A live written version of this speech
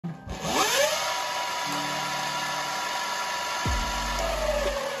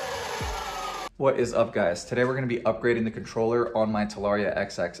What is up, guys? Today we're going to be upgrading the controller on my Talaria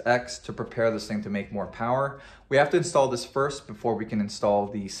XXX to prepare this thing to make more power. We have to install this first before we can install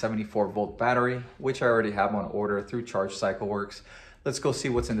the 74-volt battery, which I already have on order through Charge Cycle Works. Let's go see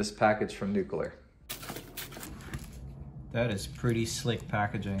what's in this package from Nucular. That is pretty slick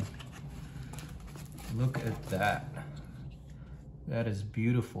packaging. Look at that. That is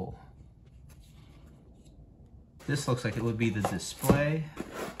beautiful. This looks like it would be the display.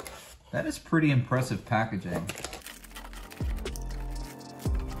 That is pretty impressive packaging.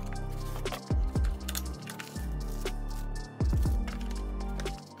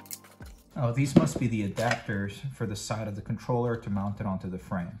 Oh, these must be the adapters for the side of the controller to mount it onto the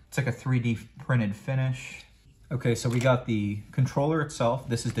frame. It's like a 3D printed finish. Okay, so we got the controller itself.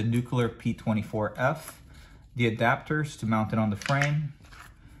 This is the Nucular P24F. The adapters to mount it on the frame.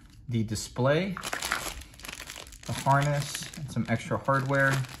 The display. The harness and some extra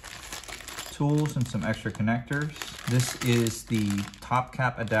hardware. Tools and some extra connectors. This is the top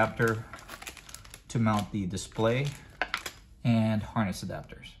cap adapter to mount the display and harness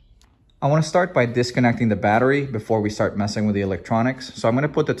adapters. I want to start by disconnecting the battery before we start messing with the electronics. So I'm going to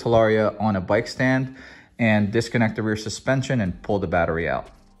put the Talaria on a bike stand and disconnect the rear suspension and pull the battery out.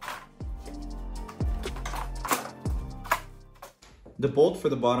 The bolt for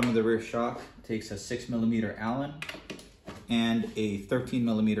the bottom of the rear shock takes a 6mm Allen and a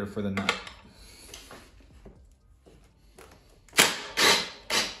 13mm for the nut.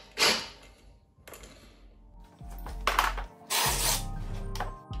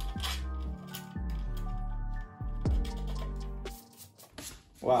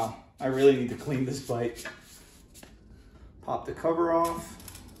 Wow, I really need to clean this bike. Pop the cover off.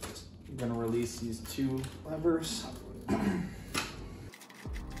 I'm gonna release these two levers.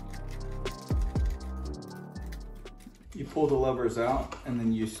 You pull the levers out and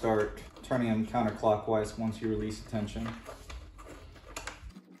then you start turning them counterclockwise once you release the tension.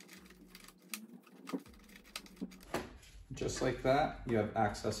 Just like that, you have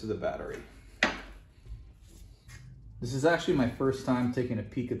access to the battery. This is actually my first time taking a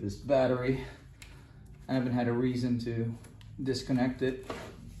peek at this battery. I haven't had a reason to disconnect it.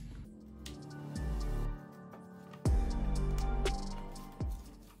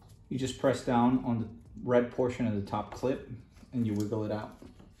 You just press down on the red portion of the top clip and you wiggle it out.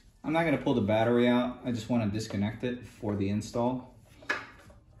 I'm not going to pull the battery out. I just want to disconnect it for the install. So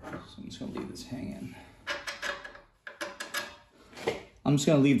I'm just going to leave this hanging. I'm just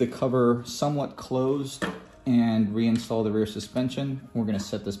going to leave the cover somewhat closed and reinstall the rear suspension. We're going to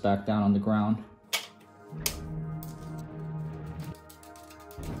set this back down on the ground.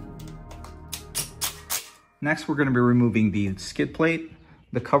 Next, we're going to be removing the skid plate,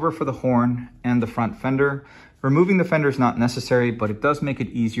 the cover for the horn, and the front fender. Removing the fender is not necessary, but it does make it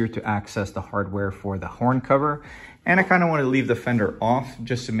easier to access the hardware for the horn cover. And I kind of want to leave the fender off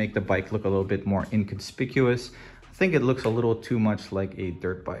just to make the bike look a little bit more inconspicuous. I think it looks a little too much like a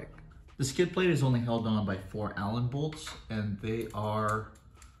dirt bike. The skid plate is only held on by 4 Allen bolts, and they are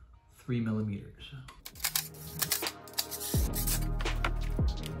 3mm.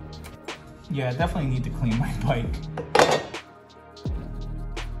 Yeah, I definitely need to clean my bike.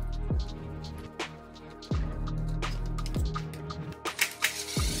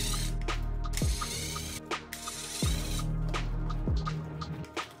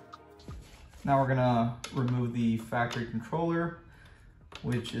 Now we're gonna remove the factory controller,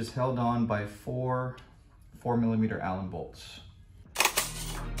 which is held on by 4 4mm Allen bolts.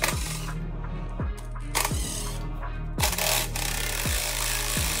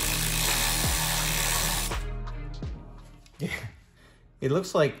 It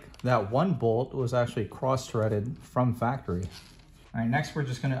looks like that one bolt was actually cross-threaded from factory. All right, next we're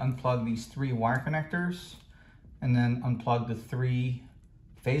just gonna unplug these 3 wire connectors and then unplug the 3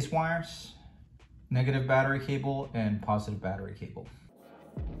 phase wires, negative battery cable and positive battery cable.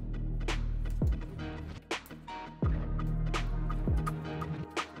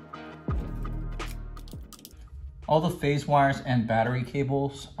 All the phase wires and battery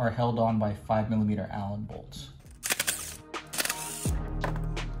cables are held on by 5mm Allen bolts.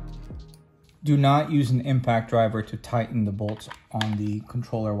 Do not use an impact driver to tighten the bolts on the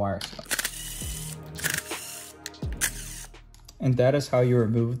controller wire stuff. And that is how you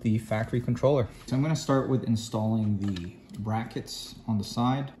remove the factory controller. So I'm going to start with installing the brackets on the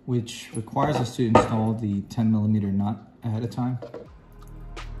side, which requires us to install the 10mm nut ahead of time.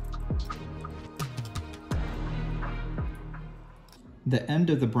 The end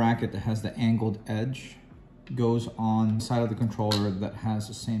of the bracket that has the angled edge goes on the side of the controller that has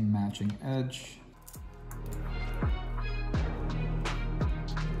the same matching edge.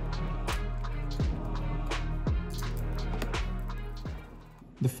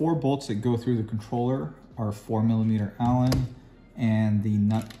 The 4 bolts that go through the controller are 4mm Allen, and the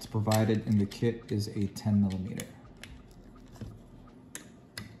nut that's provided in the kit is a 10mm.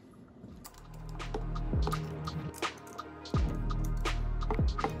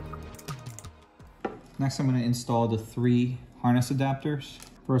 Next, I'm going to install the 3 harness adapters.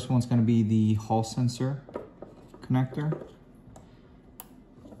 First one's going to be the hall sensor connector.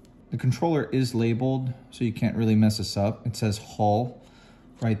 The controller is labeled, so you can't really mess this up. It says Hall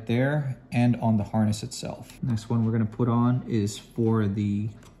right there and on the harness itself. Next one we're gonna put on is for the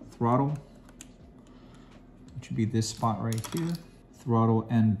throttle, which would be this spot right here. Throttle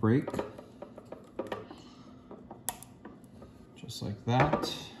and brake. Just like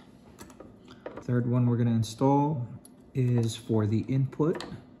that. Third one we're gonna install is for the input.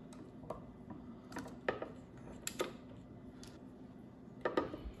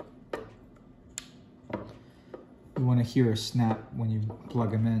 You want to hear a snap when you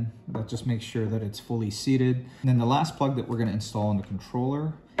plug them in. That just makes sure that it's fully seated. And then the last plug that we're going to install on the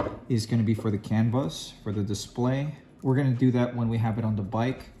controller is going to be for the CAN bus, for the display. We're going to do that when we have it on the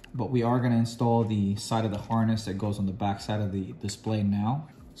bike, but we are going to install the side of the harness that goes on the back side of the display now.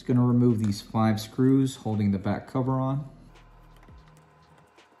 It's going to remove these 5 screws holding the back cover on.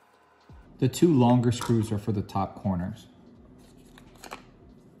 The 2 longer screws are for the top corners.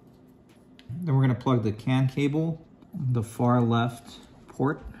 Then we're going to plug the CAN cable on the far left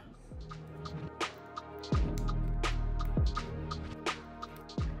port.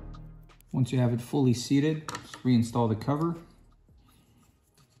 Once you have it fully seated, just reinstall the cover.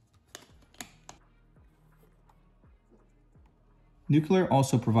 Nucular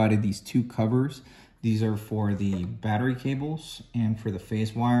also provided these 2 covers. These are for the battery cables and for the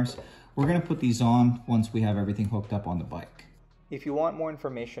phase wires. We're going to put these on once we have everything hooked up on the bike. If you want more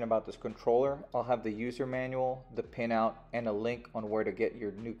information about this controller, I'll have the user manual, the pinout, and a link on where to get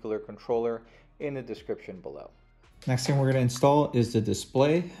your Nucular controller in the description below. Next thing we're going to install is the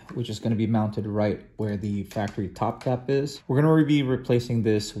display, which is going to be mounted right where the factory top cap is. We're going to be replacing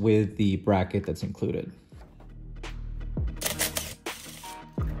this with the bracket that's included.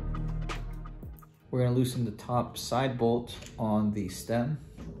 We're going to loosen the top side bolt on the stem.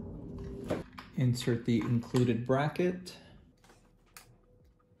 Insert the included bracket.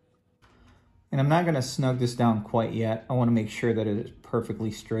 And I'm not going to snug this down quite yet. I want to make sure that it is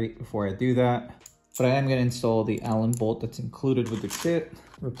perfectly straight before I do that. But I am going to install the Allen bolt that's included with the kit.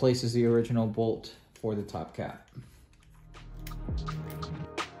 Replaces the original bolt for the top cap.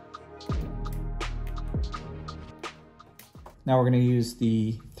 Now we're going to use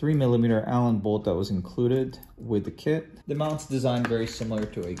the 3mm Allen bolt that was included with the kit. The mount's designed very similar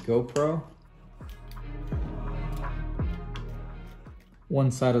to a GoPro.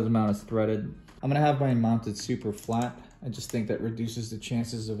 One side of the mount is threaded. I'm gonna have mine mounted super flat. I just think that reduces the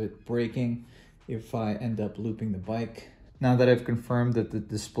chances of it breaking if I end up looping the bike. Now that I've confirmed that the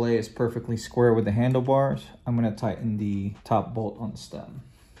display is perfectly square with the handlebars, I'm gonna tighten the top bolt on the stem.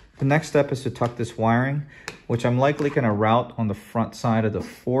 The next step is to tuck this wiring, which I'm likely gonna route on the front side of the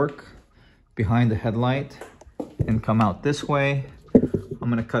fork behind the headlight and come out this way. I'm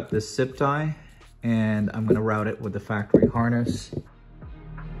gonna cut this zip tie and I'm gonna route it with the factory harness.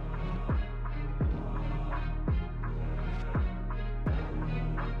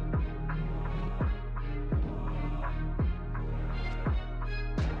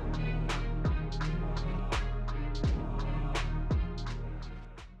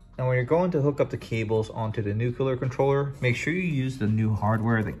 Now when you're going to hook up the cables onto the Nucular controller, make sure you use the new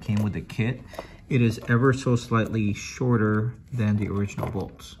hardware that came with the kit. It is ever so slightly shorter than the original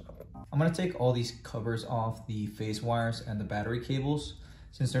bolts. I'm going to take all these covers off the phase wires and the battery cables,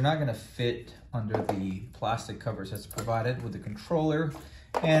 since they're not going to fit under the plastic covers that's provided with the controller,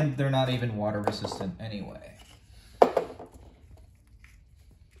 and they're not even water resistant anyway.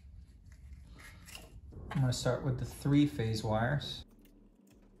 I'm going to start with the 3 phase wires.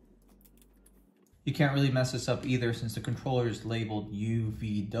 You can't really mess this up either since the controller is labeled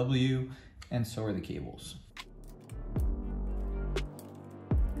UVW and so are the cables.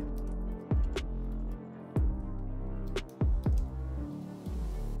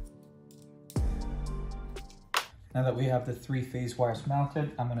 Now that we have the 3 phase wires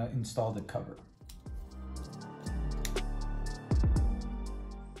mounted, I'm going to install the cover.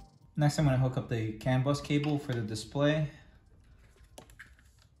 Next, I'm going to hook up the CAN bus cable for the display.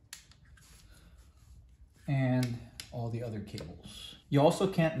 And all the other cables. You also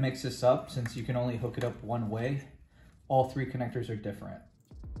can't mix this up since you can only hook it up one way. All 3 connectors are different.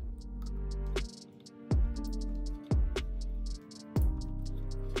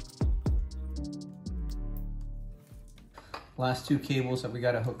 Last two cables that we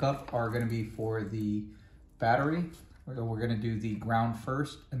got to hook up are going to be for the battery. We're going to do the ground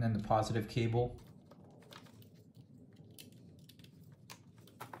first and then the positive cable.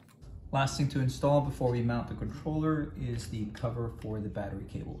 Last thing to install before we mount the controller is the cover for the battery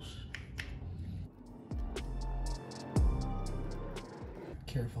cables.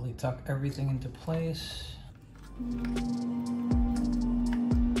 Carefully tuck everything into place.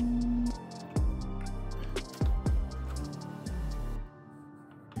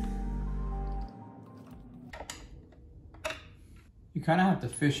 You kind of have to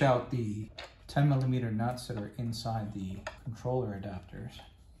fish out the 10mm nuts that are inside the controller adapters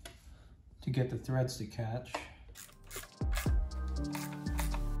to get the threads to catch.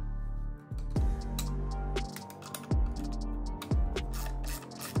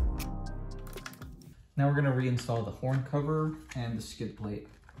 Now we're going to reinstall the horn cover and the skid plate.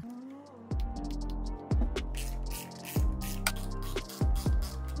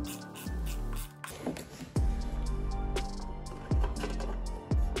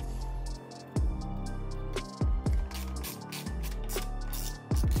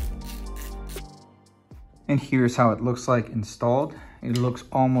 And here's how it looks like installed. It looks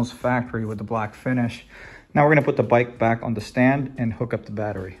almost factory with the black finish. Now we're going to put the bike back on the stand and hook up the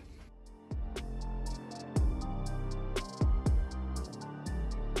battery.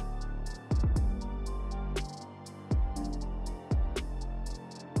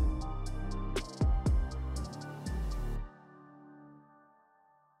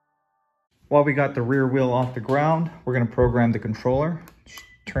 While we got the rear wheel off the ground, we're going to program the controller.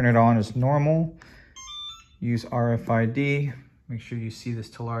 Turn it on as normal. Use RFID. Make sure you see this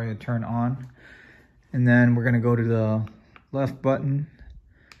Talaria turn on. And then we're going to go to the left button.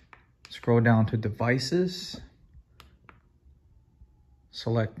 Scroll down to devices.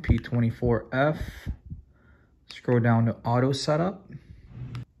 Select P24F. Scroll down to auto setup.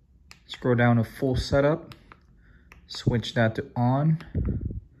 Scroll down to full setup. Switch that to on.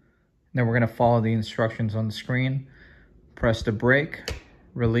 Then we're going to follow the instructions on the screen. Press the brake,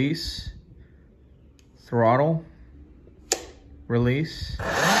 release, throttle, release.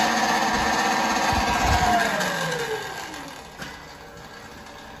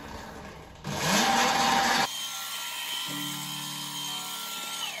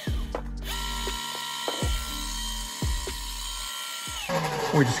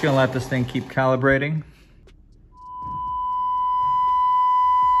 We're just going to let this thing keep calibrating.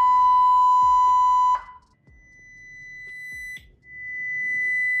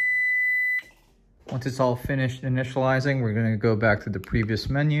 Once it's all finished initializing, we're going to go back to the previous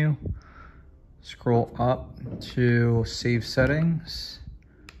menu, scroll up to save settings,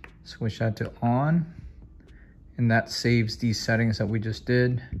 switch that to on, and that saves these settings that we just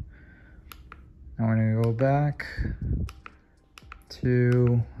did. Now we're going to go back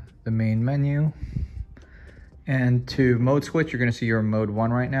to the main menu, and to mode switch, you're going to see you're in mode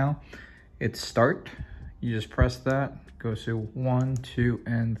 1 right now. It's start. You just press that, goes to 1, 2,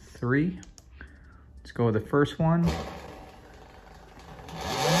 and 3. Let's go with the first one.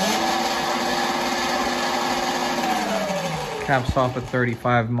 Caps off at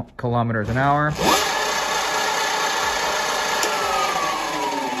 35 kilometers an hour.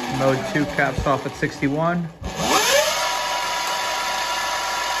 Mode 2 caps off at 61.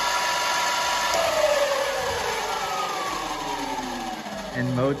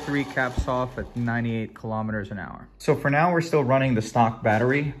 And mode 3 caps off at 98 kilometers an hour. So for now, we're still running the stock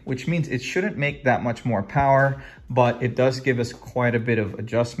battery, which means it shouldn't make that much more power, but it does give us quite a bit of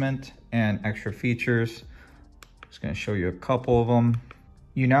adjustment and extra features. Just gonna show you a couple of them.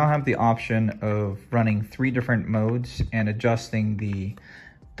 You now have the option of running 3 different modes and adjusting the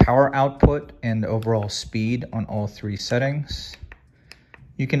power output and the overall speed on all 3 settings.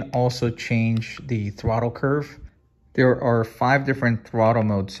 You can also change the throttle curve. There are 5 different throttle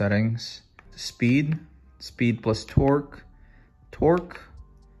mode settings: speed, speed plus torque, torque,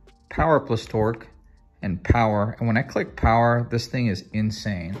 power plus torque, and power. And when I click power, this thing is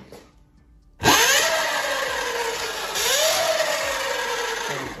insane. That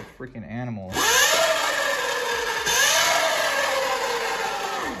is a freaking animal.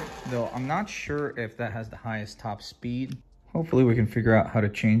 Though I'm not sure if that has the highest top speed. Hopefully we can figure out how to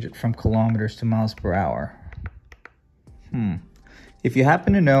change it from kilometers to miles per hour. If you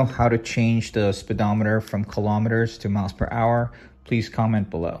happen to know how to change the speedometer from kilometers to miles per hour, please comment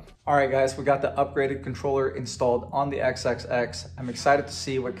below. All right, guys, we got the upgraded controller installed on the XXX. I'm excited to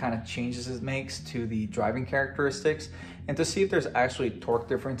see what kind of changes it makes to the driving characteristics and to see if there's actually torque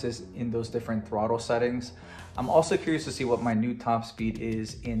differences in those different throttle settings. I'm also curious to see what my new top speed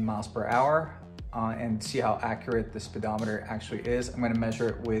is in miles per hour. and see how accurate the speedometer actually is. I'm gonna measure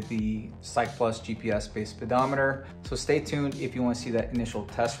it with the Psych Plus GPS-based speedometer. So stay tuned if you wanna see that initial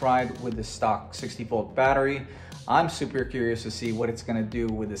test ride with the stock 60-volt battery. I'm super curious to see what it's gonna do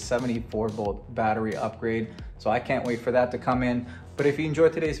with the 74-volt battery upgrade. So I can't wait for that to come in. But if you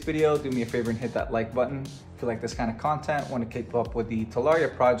enjoyed today's video, do me a favor and hit that like button. If you like this kind of content, want to keep up with the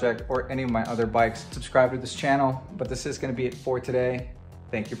Talaria project or any of my other bikes, subscribe to this channel. But this is gonna be it for today.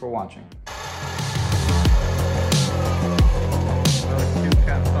 Thank you for watching.